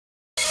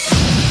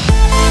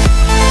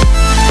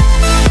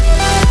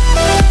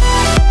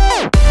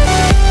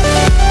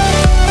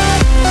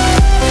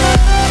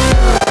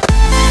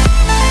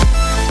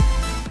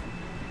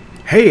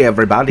Hey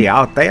everybody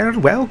out there,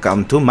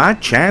 welcome to my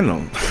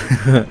channel.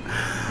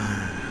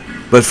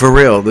 But for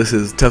real, this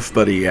is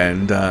Tuffbuddy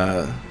and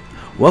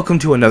welcome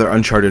to another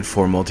Uncharted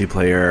 4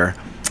 multiplayer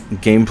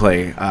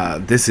gameplay.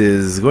 This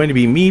is going to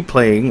be me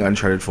playing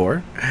Uncharted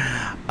 4.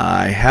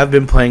 I have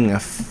been playing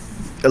a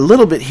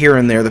little bit here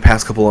and there the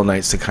past couple of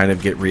nights to kind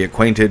of get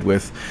reacquainted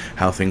with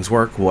how things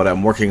work, what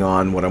I'm working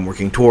on, what I'm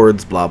working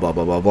towards, blah blah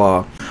blah blah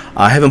blah.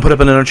 I haven't put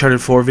up an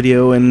Uncharted 4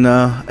 video in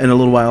a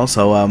little while,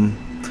 so I'm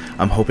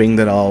hoping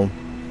that I'll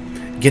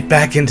get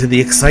back into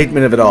the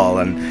excitement of it all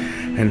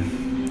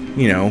and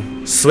you know,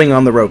 swing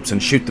on the ropes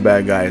and shoot the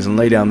bad guys and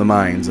lay down the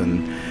mines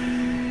and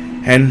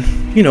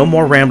you know,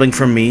 more rambling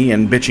from me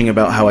and bitching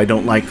about how I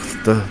don't like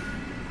the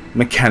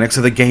mechanics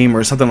of the game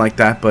or something like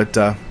that, but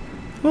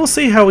we'll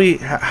see how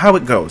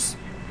it goes.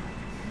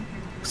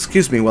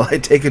 Excuse me while I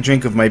take a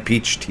drink of my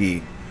peach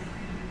tea.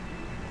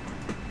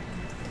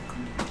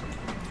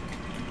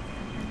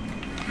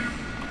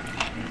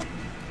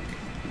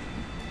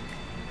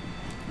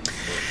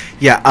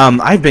 Yeah,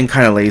 I've been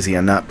kind of lazy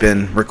and not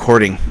been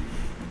recording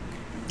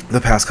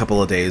the past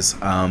couple of days.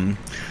 I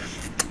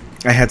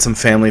had some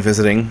family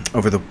visiting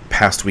over the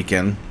past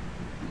weekend,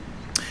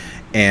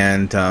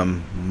 and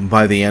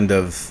by the end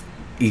of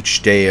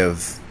each day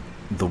of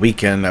the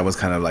weekend, I was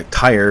kind of like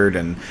tired,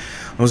 and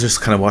I was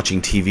just kind of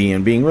watching TV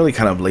and being really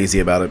kind of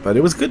lazy about it. But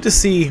it was good to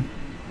see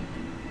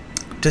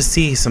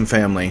some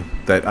family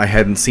that I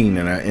hadn't seen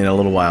in a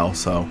little while.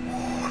 So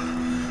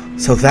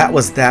that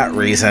was that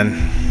reason.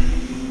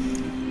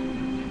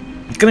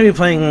 Going to be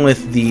playing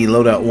with the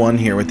loadout 1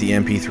 here with the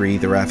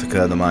MP3, the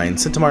Raffica, the Mine,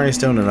 Centimari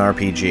Stone, and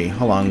RPG,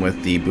 along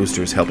with the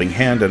boosters Helping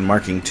Hand and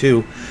Marking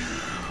 2.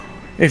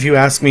 If you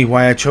ask me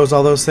why I chose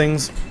all those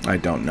things, I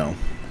don't know.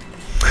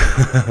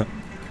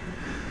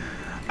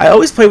 I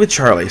always play with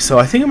Charlie, so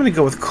I think I'm going to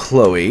go with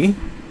Chloe.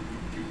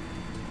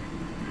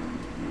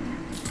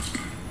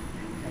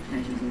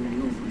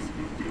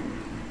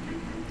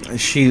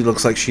 She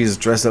looks like she's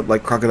dressed up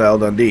like Crocodile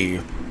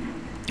Dundee,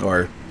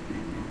 or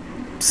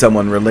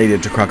someone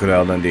related to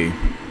Crocodile Dundee.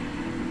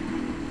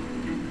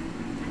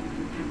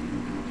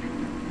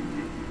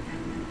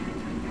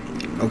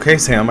 Okay,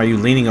 Sam, are you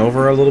leaning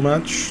over a little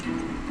much?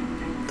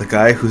 The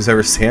guy who's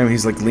ever Sam,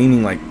 he's like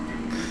leaning like...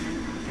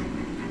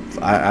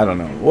 I don't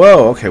know.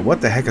 Whoa, okay,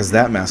 what the heck is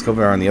that mask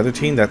over there on the other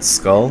team? That's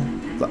Skull?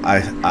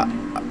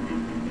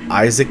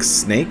 Isaac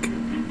Snake?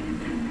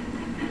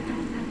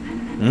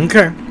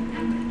 Okay.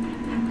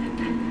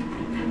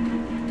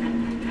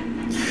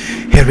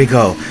 Here we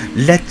go.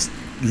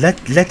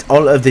 Let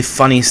all of the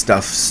funny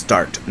stuff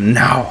start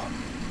now.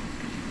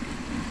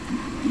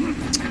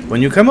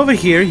 When you come over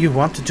here, you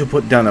wanted to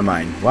put down a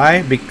mine.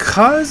 Why?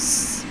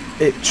 Because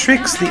it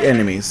tricks the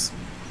enemies.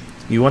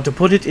 You want to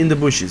put it in the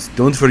bushes.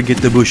 Don't forget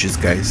the bushes,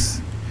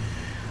 guys.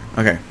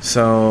 Okay,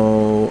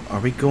 so are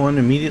we going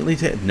immediately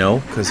to... No,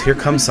 because here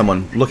comes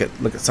someone. Look at,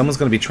 someone's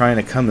going to be trying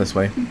to come this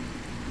way.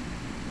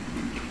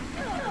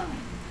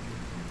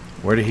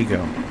 Where did he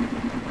go?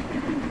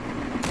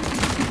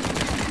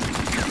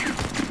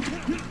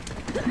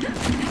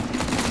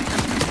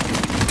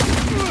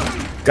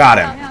 Got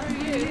him.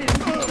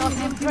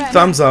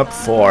 Thumbs up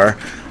for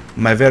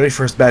my very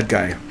first bad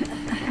guy.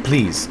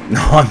 Please.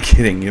 No, I'm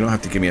kidding. You don't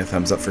have to give me a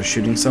thumbs up for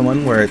shooting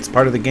someone where it's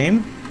part of the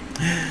game.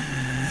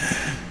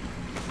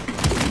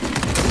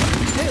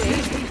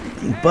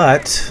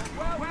 But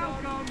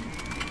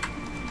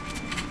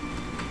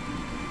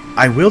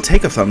I will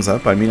take a thumbs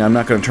up. I mean, I'm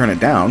not going to turn it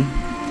down.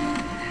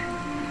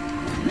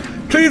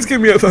 Please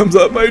give me a thumbs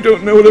up. I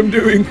don't know what I'm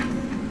doing.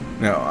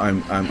 No,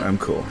 I'm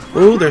cool.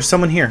 Ooh, there's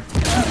someone here.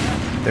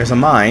 There's a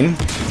mine,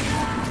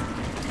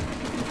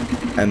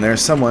 and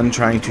there's someone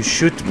trying to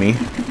shoot me.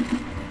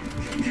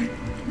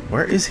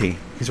 Where is he?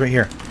 He's right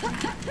here.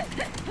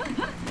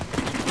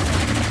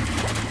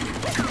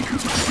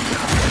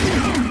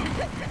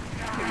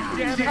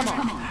 Come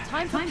on.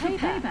 Time for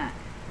payback.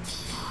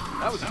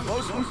 That was a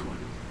close one.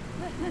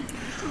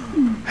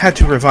 Had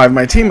to revive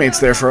my teammates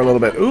there for a little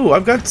bit. Ooh,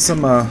 I got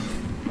some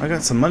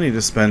money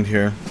to spend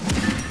here.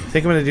 I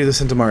think I'm going to do the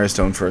Centimari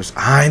Stone first.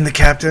 I'm the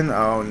captain?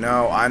 Oh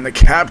no, I'm the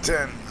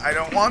captain. I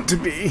don't want to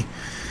be.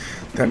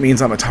 That means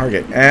I'm a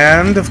target.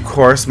 And, of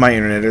course, my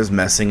internet is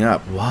messing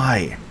up.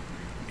 Why?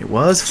 It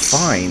was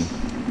fine.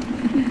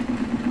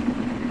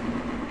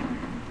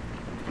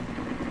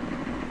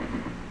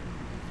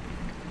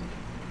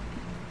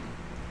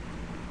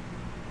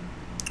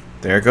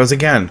 There it goes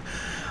again.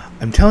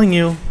 I'm telling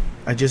you,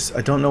 I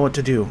don't know what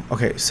to do.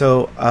 Okay,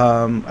 so,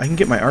 I can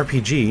get my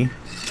RPG.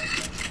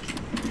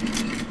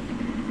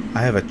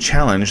 I have a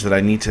challenge that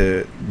I need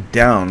to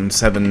down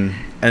 7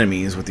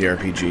 enemies with the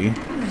RPG.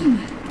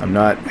 I'm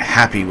not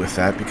happy with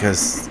that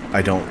because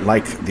I don't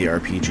like the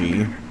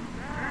RPG.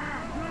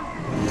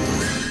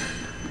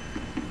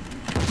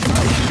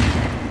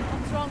 What's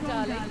wrong,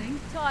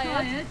 darling?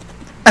 Tired?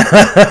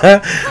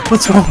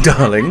 What's wrong,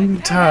 darling?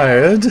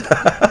 Tired?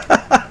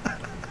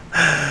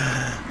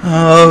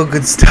 Oh,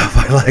 good stuff.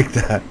 I like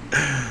that.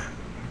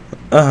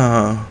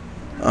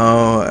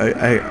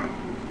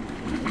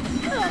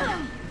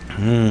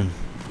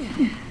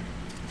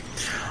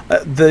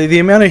 The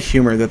amount of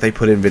humor that they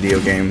put in video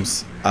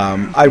games,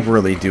 I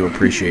really do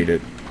appreciate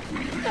it.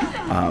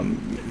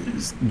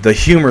 The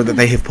humor that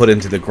they have put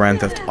into the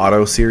Grand Theft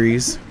Auto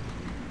series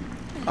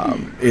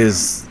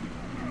is...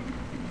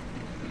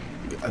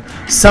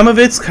 Some of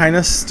it's kind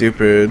of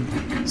stupid,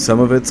 some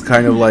of it's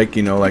kind of like,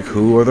 you know, like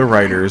who are the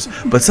writers,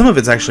 but some of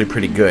it's actually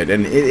pretty good,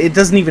 and it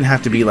doesn't even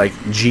have to be like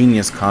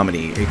genius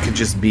comedy. It could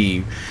just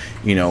be,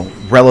 you know,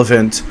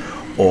 relevant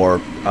or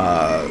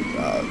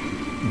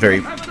very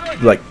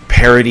like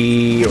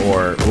parody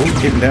or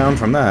getting down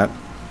from that.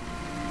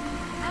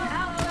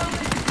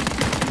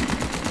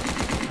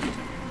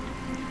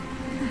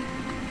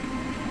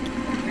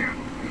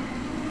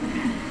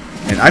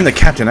 And I'm the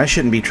captain. I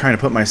shouldn't be trying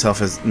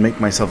to make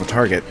myself a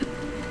target.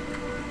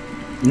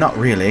 Not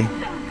really.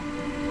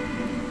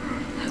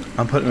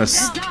 I'm putting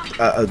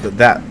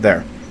that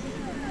there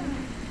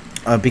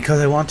because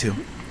I want to.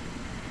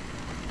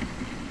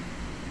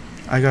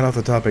 I got off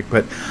the topic,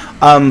 but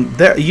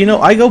there, you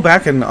know, I go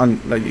back and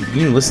like, you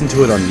can listen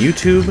to it on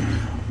YouTube.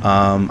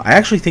 I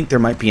actually think there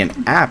might be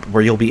an app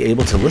where you'll be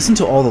able to listen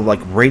to all the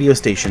like radio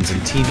stations and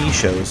TV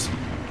shows.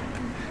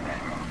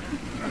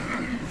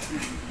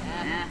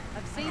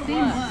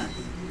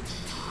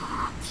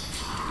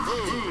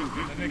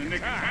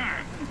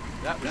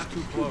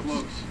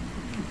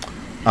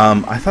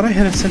 I thought I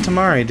had a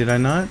Centimari. Did I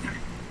not?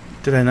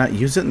 Did I not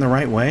use it in the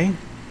right way?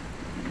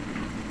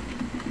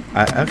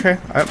 Okay,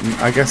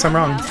 I guess I'm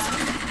wrong.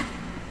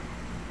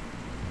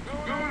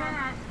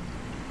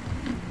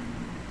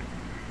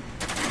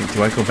 Okay,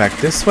 do I go back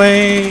this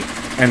way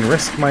and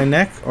risk my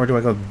neck, or do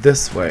I go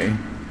this way,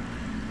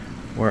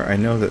 where I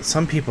know that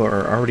some people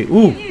are already...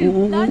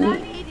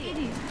 Ooh.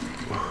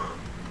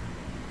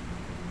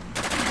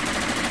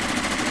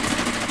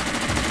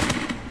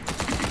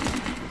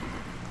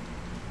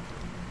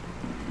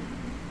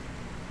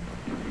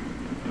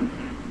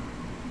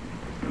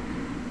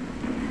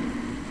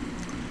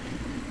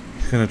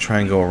 Gonna try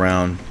and go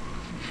around.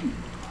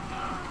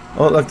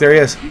 Oh, look, there he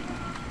is.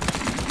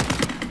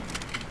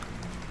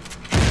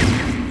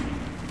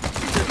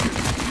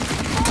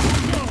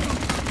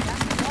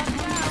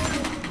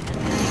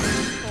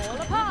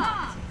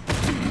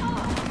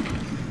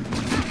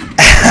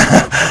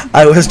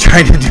 I was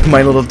trying to do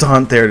my little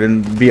taunt there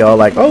and be all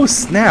like, "Oh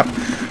snap!"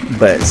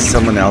 But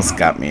someone else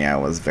got me. It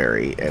was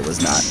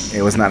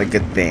not a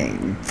good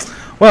thing.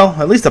 Well,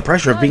 at least the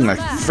pressure of being like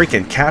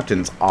freaking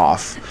captain's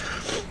off.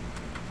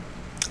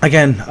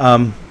 Again,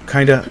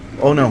 kinda...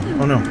 Oh no,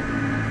 oh no.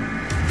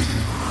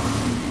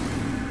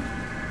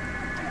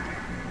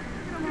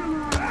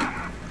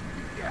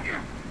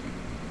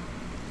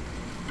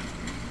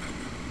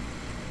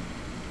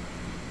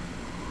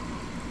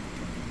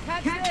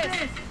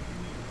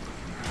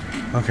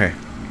 Okay.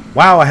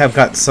 Wow, I have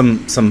got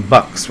some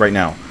bucks right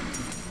now.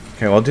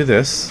 Okay, well, I'll do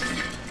this.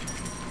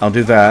 I'll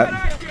do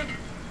that.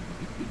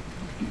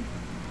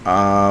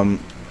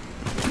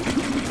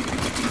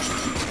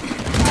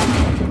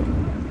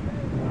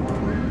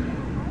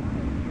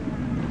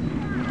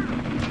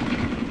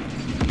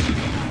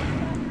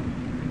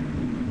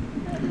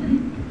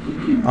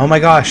 Oh my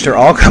gosh, they're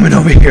all coming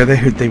over here.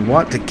 They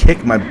want to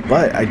kick my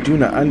butt. I do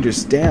not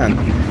understand.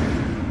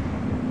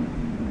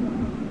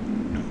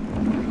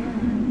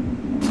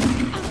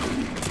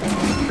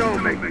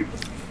 Don't make me.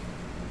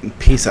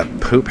 Piece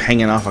of poop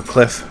hanging off a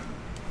cliff.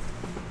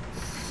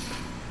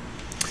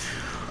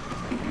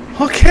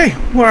 Okay,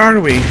 where are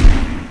we?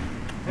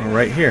 Oh,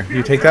 right here.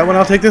 You take that one,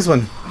 I'll take this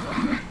one.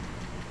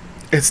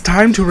 It's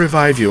time to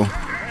revive you.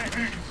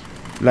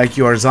 Like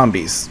you are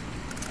zombies.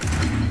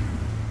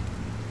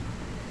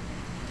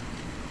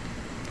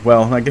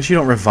 Well, I guess you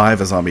don't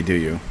revive a zombie, do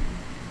you?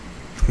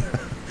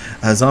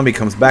 A zombie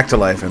comes back to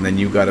life and then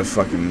you gotta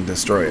fucking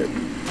destroy it.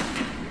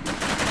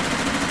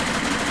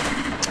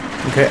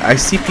 Okay, I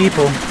see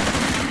people.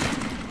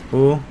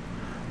 Ooh.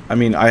 I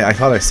mean, I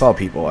thought I saw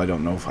people. I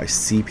don't know if I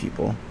see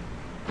people.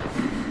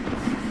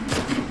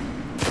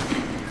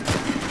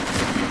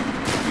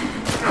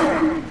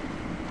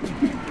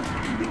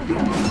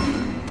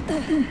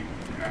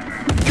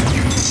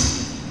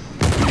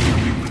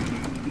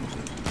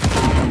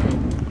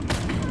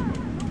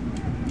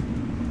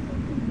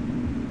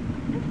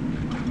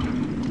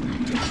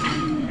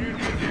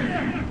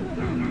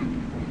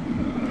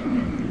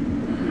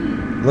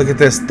 Look at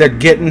this. They're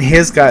getting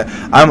his guy.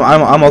 I'm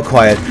all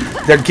quiet.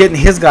 They're getting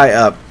his guy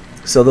up,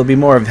 so there'll be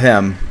more of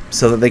him,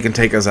 so that they can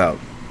take us out.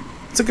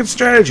 It's a good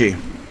strategy.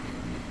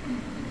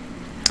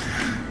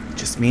 It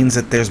just means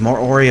that there's more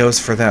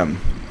Oreos for them.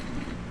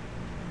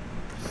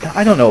 Now,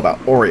 I don't know about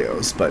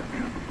Oreos, but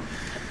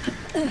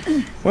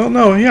well,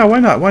 no, yeah, why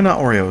not? Why not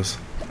Oreos?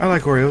 I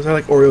like Oreos. I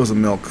like Oreos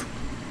and milk.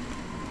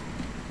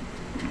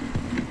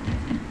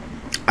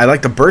 I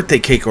like the birthday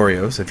cake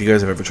Oreos. If you guys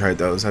have ever tried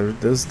those,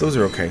 those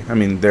are okay. I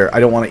mean, I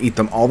don't want to eat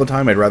them all the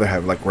time. I'd rather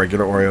have like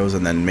regular Oreos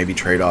and then maybe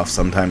trade off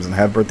sometimes and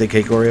have birthday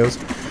cake Oreos.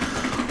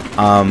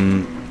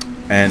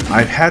 And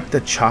I've had the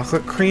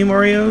chocolate cream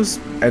Oreos,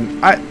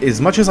 and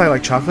as much as I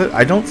like chocolate,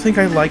 I don't think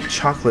I like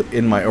chocolate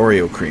in my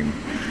Oreo cream.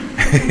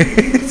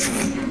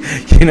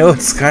 You know,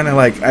 it's kind of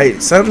like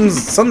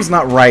something's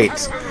not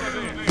right.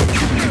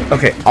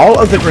 Okay, all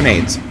of the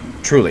grenades,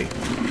 truly.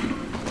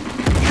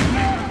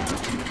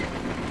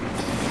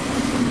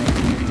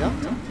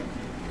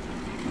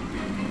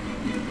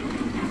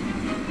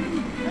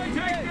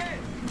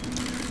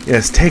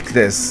 Yes, take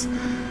this.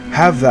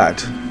 Have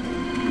that.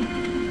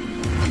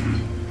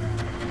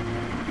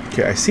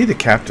 Okay, I see the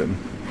captain.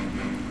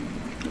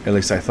 At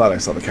least I thought I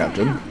saw the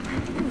captain.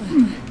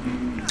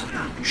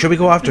 Should we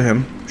go after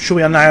him? Should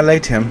we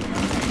annihilate him?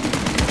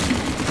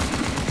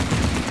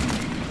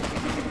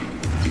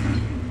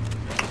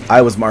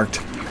 I was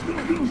marked.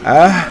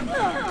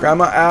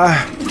 Grandma,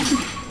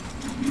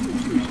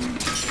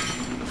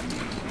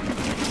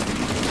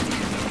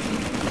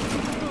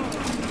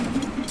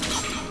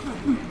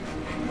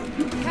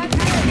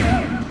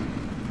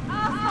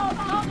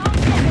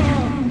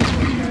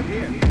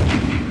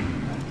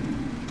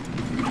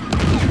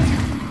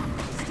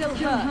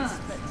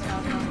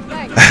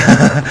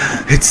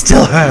 It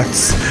still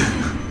hurts.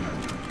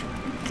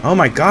 Oh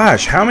my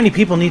gosh, how many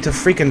people need to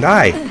freaking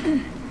die?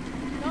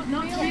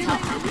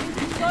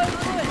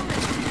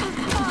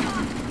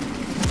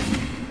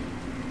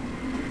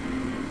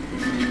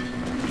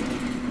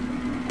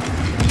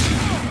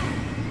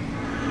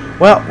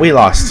 Well, we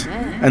lost,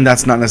 and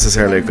that's not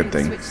necessarily a good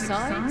thing.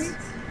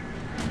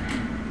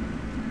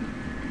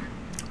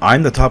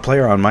 I'm the top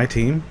player on my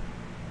team?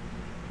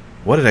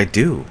 What did I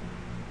do?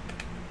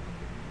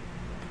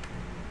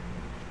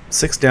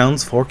 6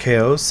 downs, 4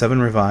 KOs,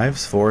 7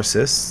 revives, 4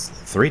 assists,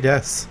 3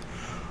 deaths.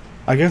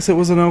 I guess it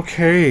was an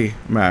okay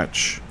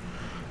match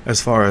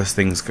as far as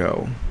things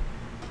go.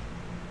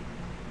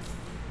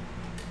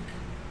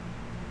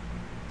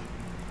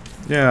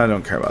 Yeah, I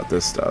don't care about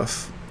this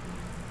stuff.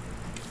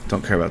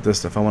 Don't care about this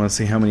stuff. I want to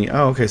see how many...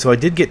 Oh, okay, so I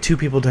did get 2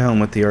 people down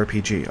with the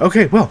RPG.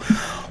 Okay, well,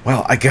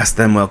 I guess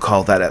then we'll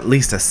call that at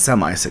least a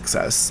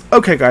semi-success.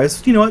 Okay,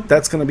 guys, you know what?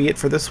 That's going to be it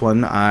for this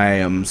one. I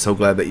am so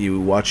glad that you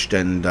watched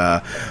and,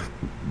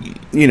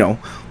 you know,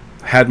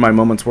 had my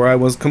moments where I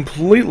was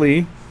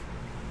completely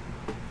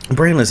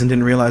brainless and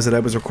didn't realize that I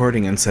was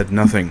recording and said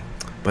nothing.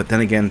 But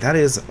then again, that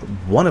is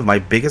one of my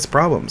biggest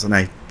problems, and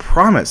I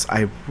promise,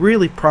 I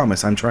really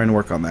promise I'm trying to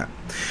work on that.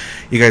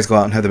 You guys go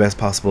out and have the best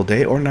possible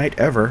day or night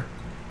ever.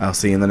 I'll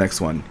see you in the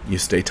next one. You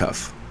stay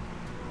tough.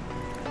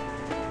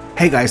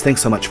 Hey guys,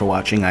 thanks so much for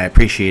watching. I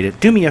appreciate it.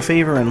 Do me a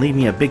favor and leave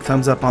me a big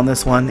thumbs up on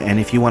this one, and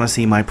if you want to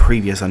see my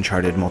previous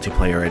Uncharted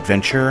multiplayer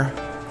adventure,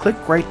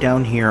 click right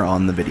down here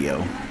on the video.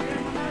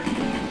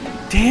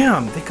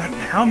 Damn, they got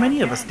how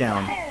many of us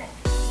down?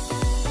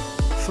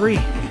 3.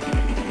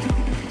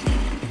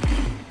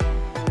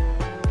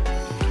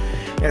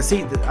 Yeah,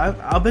 see,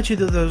 I'll bet you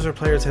that those are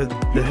players that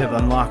have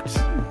unlocked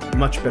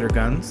much better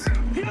guns.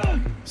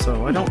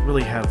 So I don't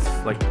really have,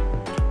 like,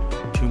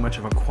 too much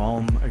of a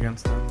qualm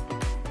against them.